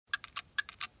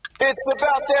It's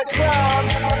about that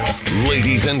time.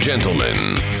 Ladies and gentlemen,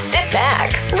 sit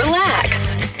back,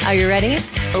 relax. Are you ready?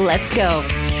 Let's go.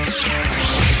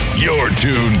 You're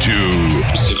tuned to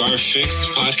Cigar Fix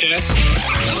Podcast.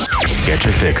 Get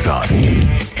your fix on.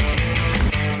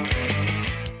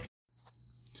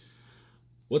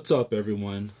 What's up,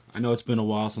 everyone? I know it's been a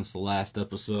while since the last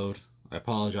episode. I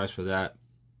apologize for that.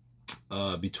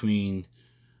 Between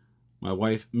my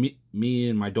wife, me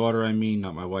and my daughter,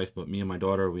 not my wife, but me and my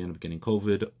daughter, we ended up getting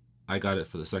COVID. I got it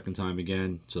for the second time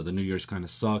again, so the New Year's kind of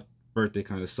sucked. Birthday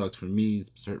kind of sucked for me.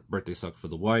 Birthday sucked for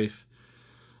the wife.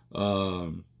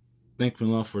 Thankfully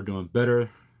enough, we're doing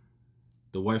better.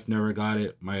 The wife never got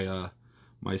it. My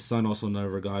son also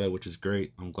never got it, which is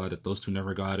great. I'm glad that those two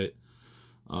never got it.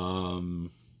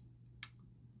 And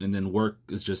then work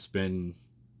has just been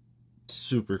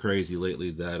super crazy lately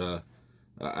that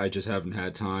I just haven't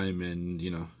had time, and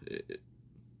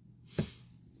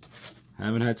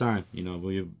haven't had time.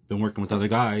 We've been working with other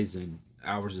guys, and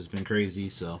hours has been crazy.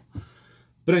 So,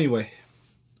 but anyway,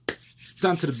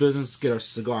 down to the business. Get our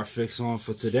cigar fix on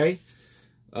for today.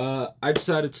 I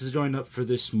decided to join up for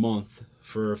this month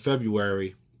for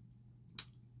February.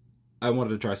 I wanted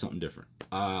to try something different.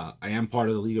 I am part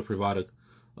of the Liga Privada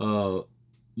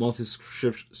monthly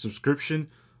subscription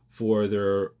for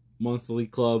their monthly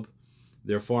club,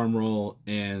 their farm roll,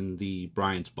 and the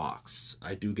Bryant's box.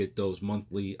 I do get those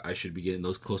monthly. I should be getting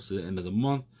those close to the end of the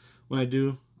month. When I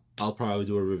do, I'll probably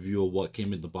do a review of what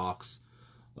came in the box,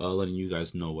 letting you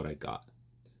guys know what I got.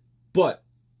 But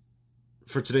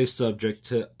for today's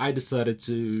subject, I decided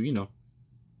to,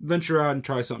 venture out and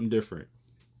try something different.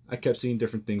 I kept seeing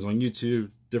different things on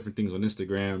YouTube, different things on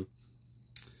Instagram,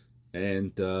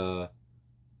 and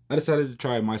I decided to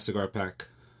try My Cigar Pack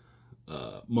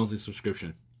monthly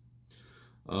subscription.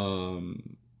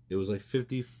 It was like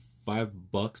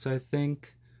 $55, I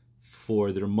think,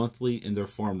 for their monthly and their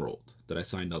farm rolled that I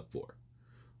signed up for.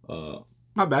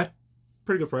 Not bad,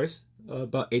 pretty good price.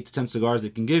 About 8 to 10 cigars they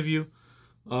can give you.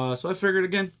 So I figured,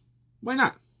 again, why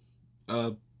not?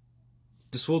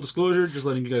 Just full disclosure, just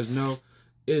letting you guys know,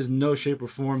 it is no shape or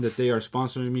form that they are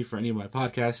sponsoring me for any of my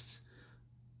podcasts.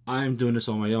 I'm doing this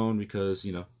on my own because,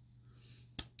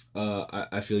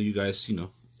 I feel you guys,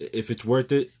 if it's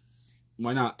worth it,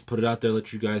 why not put it out there,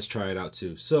 let you guys try it out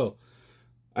too. So,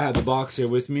 I have the box here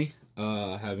with me.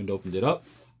 I haven't opened it up.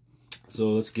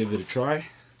 So, let's give it a try.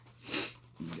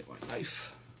 Let me get my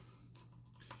knife.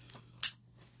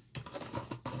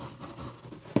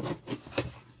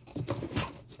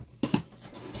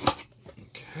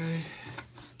 Okay.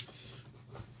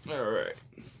 Alright.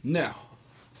 Now,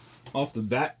 off the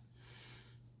bat,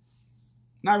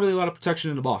 not really a lot of protection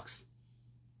in the box.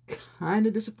 Kind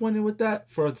of disappointed with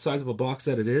that for the size of a box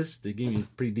that it is. They gave me a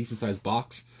pretty decent sized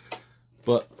box.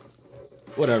 But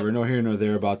whatever, no here nor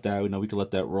there about that. We can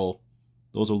let that roll.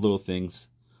 Those are little things.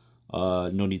 No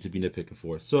need to be nitpicking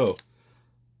for. So,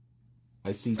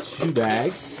 I see 2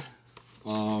 bags.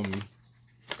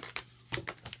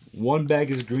 One bag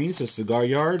is green, it says Cigar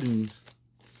Yard, and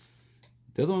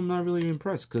the other one I'm not really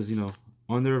impressed because,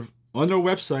 on their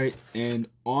website and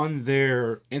on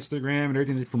their Instagram and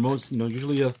everything they promote,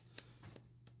 usually a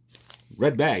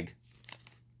red bag.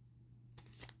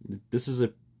 This is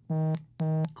a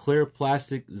clear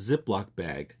plastic Ziploc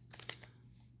bag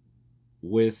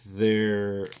with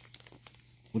the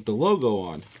logo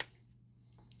on.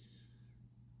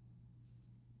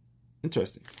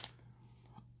 Interesting.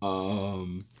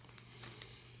 Okay,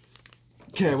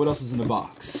 what else is in the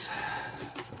box?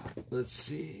 Let's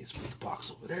see. Let's put the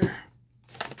box over there.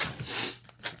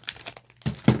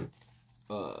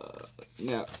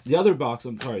 Now, the other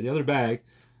bag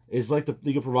is like the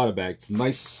Liga Privada bag. It's a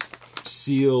nice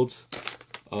sealed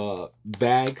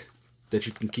bag that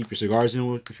you can keep your cigars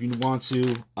in if you want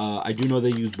to. I do know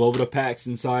they use Boveda packs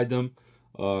inside them.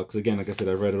 Because again, like I said,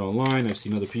 I've read it online. I've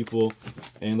seen other people.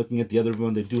 And looking at the other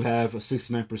one, they do have a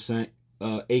 69%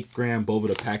 8-gram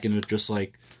Boveda pack in it, just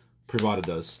like Privada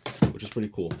does, which is pretty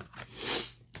cool.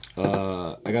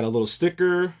 I got a little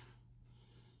sticker,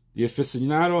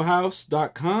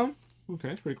 theaficionadohouse.com.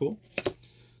 Okay, it's pretty cool.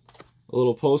 A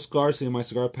little postcard saying My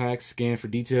Cigar Pack, scan for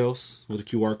details with a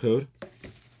QR code.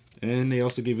 And they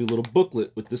also give you a little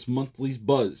booklet with this monthly's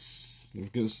buzz. I'm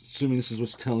assuming this is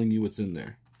what's telling you what's in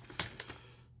there.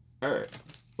 Alright,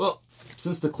 well,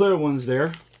 since the clear one's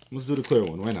there, let's do the clear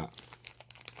one. Why not?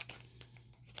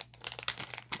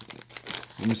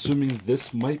 I'm assuming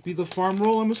this might be the farm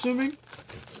roll, I'm assuming.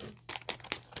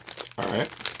 Alright.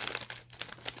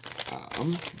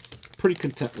 I'm pretty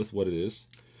content with what it is.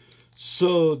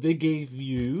 So, they gave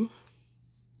you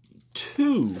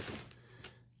 2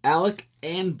 Alec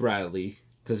and Bradley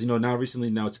because now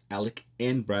recently it's Alec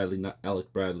and Bradley, not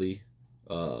Alec Bradley.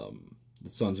 The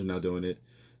sons are now doing it.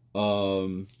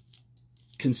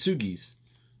 Kintsugi's,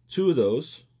 2 of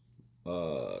those.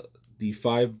 The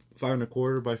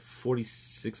 5.25 by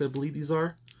 46, I believe these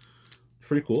are.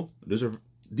 Pretty cool. Those are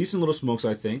decent little smokes,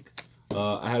 I think.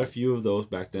 I had a few of those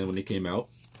back then when they came out.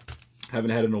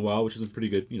 Haven't had it in a while, which is pretty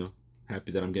good.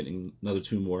 Happy that I'm getting another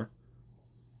 2 more.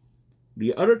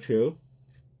 The other 2,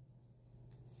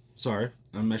 sorry,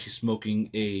 I'm actually smoking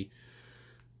a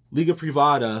Liga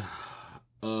Privada,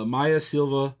 Maya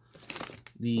Silva,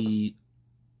 the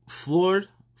Flor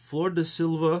de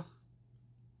Silva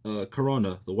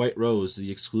Corona, the White Rose,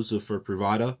 the exclusive for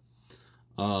Privada.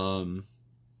 I'll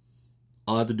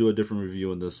have to do a different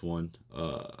review on this one.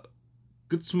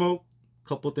 Good smoke,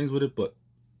 couple of things with it, but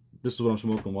this is what I'm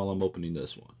smoking while I'm opening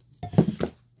this one.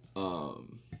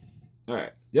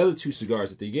 Alright, the other 2 cigars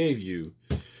that they gave you,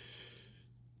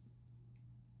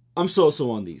 I'm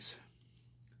so-so on these.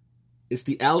 It's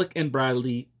the Alec and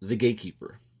Bradley, the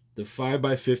Gatekeeper, the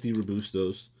 5x50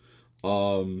 Robustos.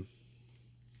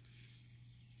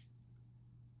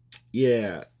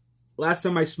 Yeah, last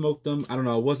time I smoked them, I don't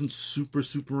know, I wasn't super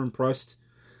impressed.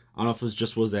 I don't know if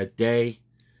it was that day.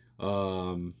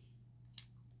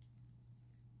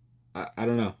 I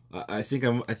don't know. I think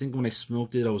when I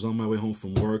smoked it, I was on my way home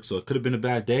from work, so it could have been a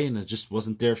bad day, and I just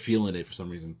wasn't there feeling it for some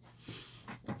reason.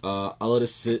 I'll let it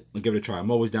sit and give it a try. I'm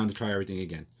always down to try everything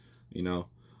again. Like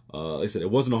I said,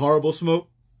 it wasn't a horrible smoke.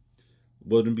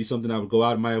 Wouldn't be something I would go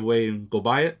out of my way and go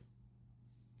buy it.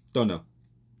 Don't know.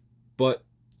 But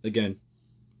again,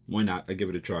 why not? I give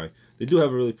it a try. They do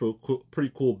have a really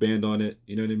pretty cool band on it.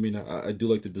 You know what I mean? I do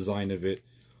like the design of it.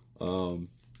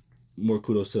 More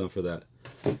kudos to them for that.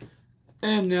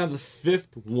 And now the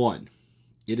 5th one.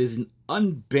 It is an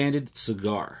unbanded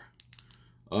cigar.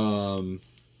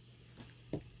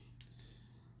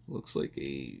 Looks like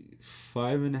a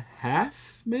 5.5,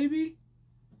 maybe?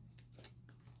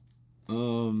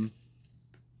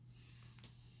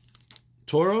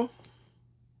 Toro?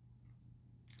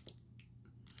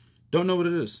 Don't know what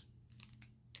it is.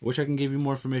 Wish I can give you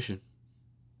more information.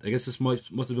 I guess this must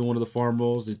have been one of the farm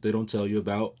rolls that they don't tell you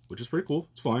about, which is pretty cool.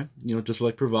 It's fine. Just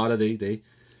like Privada,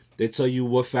 they tell you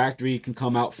what factory it can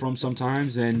come out from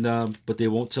sometimes, and but they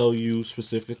won't tell you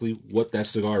specifically what that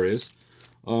cigar is.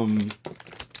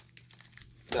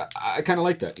 I kind of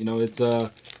like that. It's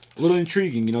a little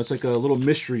intriguing. It's like a little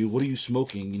mystery. What are you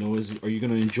smoking? Are you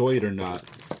going to enjoy it or not?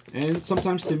 And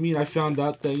sometimes to me, I found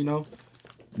out that,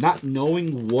 not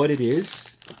knowing what it is,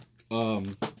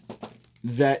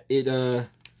 that it,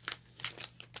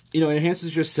 it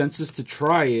enhances your senses to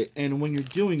try it. And when you're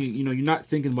doing it, you're not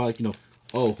thinking about, like,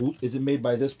 oh, who is it made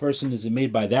by this person? Is it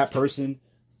made by that person?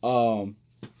 I'm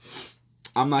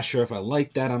not sure if I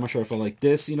like that. I'm not sure if I like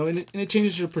this, and it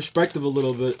changes your perspective a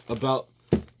little bit about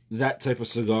that type of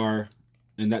cigar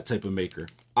and that type of maker.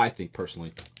 I think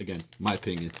personally, again, my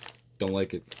opinion. Don't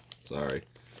like it, sorry,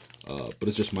 but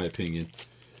it's just my opinion.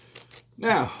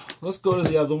 Now let's go to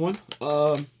the other one.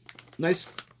 Nice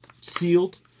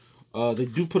sealed. They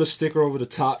do put a sticker over the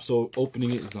top, so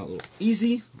opening it is not a little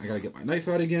easy. I gotta get my knife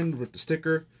out again, rip the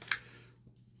sticker.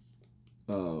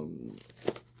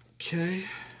 Okay.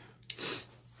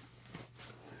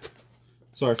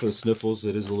 Sorry for the sniffles.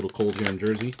 It is a little cold here in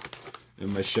Jersey.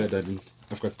 In my shed, I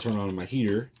forgot to turn on my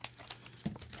heater.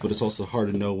 But it's also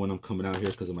hard to know when I'm coming out here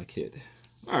because of my kid.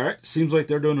 Alright, seems like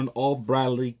they're doing an all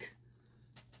Bradley,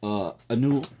 a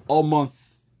new all month,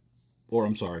 or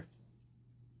I'm sorry,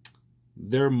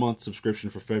 their month subscription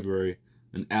for February,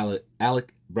 an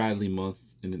Alec Bradley month,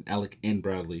 and an Alec and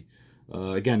Bradley.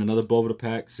 Again, another Boveda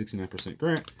pack, 69%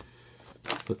 grant.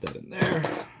 Put that in there.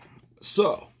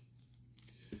 So,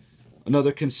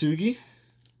 another Kintsugi,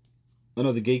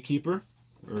 another Gatekeeper.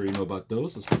 I already know about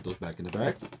those. Let's put those back in the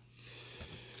bag.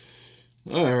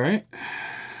 Alright.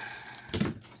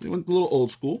 They went a little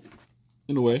old school,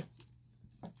 in a way.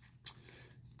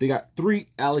 They got 3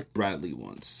 Alec Bradley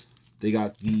ones. They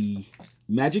got the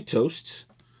Magic Toast.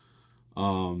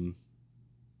 I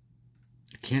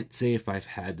can't say if I've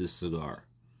had this cigar.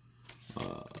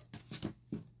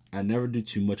 I never do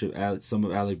too much of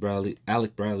Alec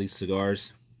Bradley's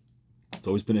cigars. It's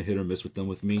always been a hit or miss with them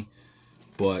with me,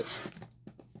 but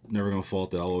never gonna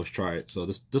fault it. I'll always try it. So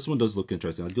this one does look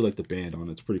interesting. I do like the band on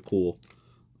it. It's pretty cool.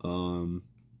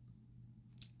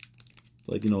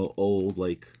 Like, old,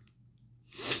 like,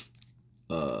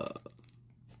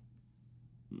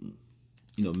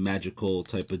 magical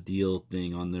type of deal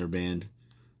thing on their band.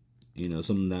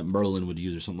 Something that Merlin would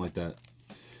use or something like that.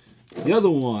 The other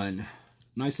one,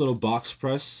 nice little box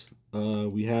press.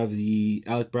 We have the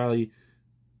Alec Bradley.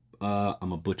 I'm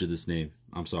gonna butcher this name.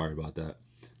 I'm sorry about that.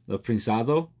 The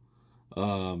Prensado.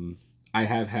 I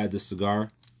have had this cigar.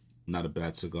 Not a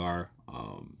bad cigar.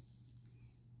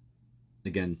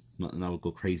 Again, nothing I would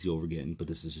go crazy over getting, but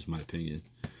this is just my opinion.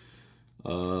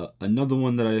 Another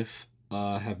one that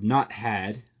I have not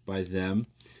had by them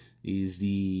is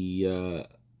the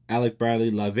Alec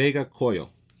Bradley La Vega Coyo.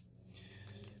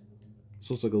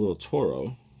 So it's like a little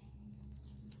Toro.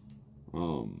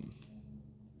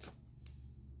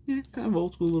 Yeah, kind of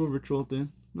old school, little ritual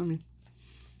thing. I mean,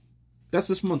 that's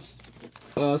this month's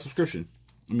subscription.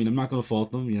 I mean, I'm not gonna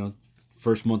fault them. You know,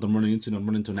 first month I'm running into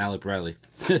an Alec Bradley.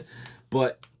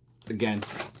 But again,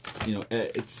 you know,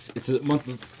 it's a month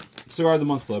of cigar of the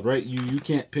month club, right? You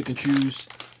can't pick and choose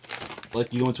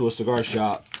like you go into a cigar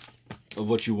shop of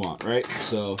what you want, right?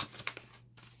 So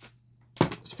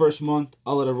it's first month.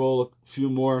 I'll let it roll a few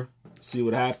more, see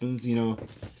what happens. You know,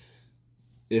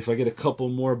 if I get a couple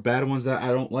more bad ones that I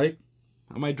don't like,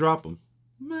 I might drop them.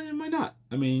 I might not.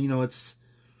 I mean, you know, it's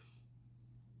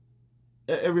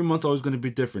every month's always going to be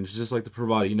different. It's just like the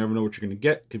Privada. You never know what you're going to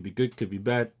get. Could be good, could be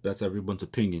bad. That's everyone's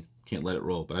opinion. Can't let it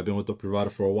roll. But I've been with the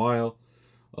Privada for a while.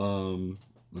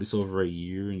 At least over a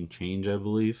year and change, I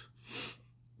believe.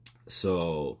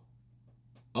 So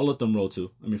I'll let them roll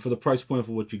too. I mean, for the price point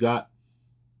for what you got,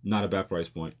 not a bad price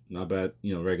point. Not bad,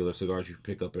 you know, regular cigars you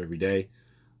pick up every day.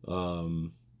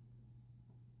 I'm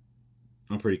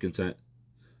pretty content.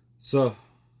 So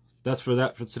that's for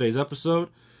today's episode.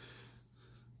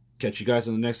 Catch you guys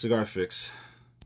on the next Cigar Fix.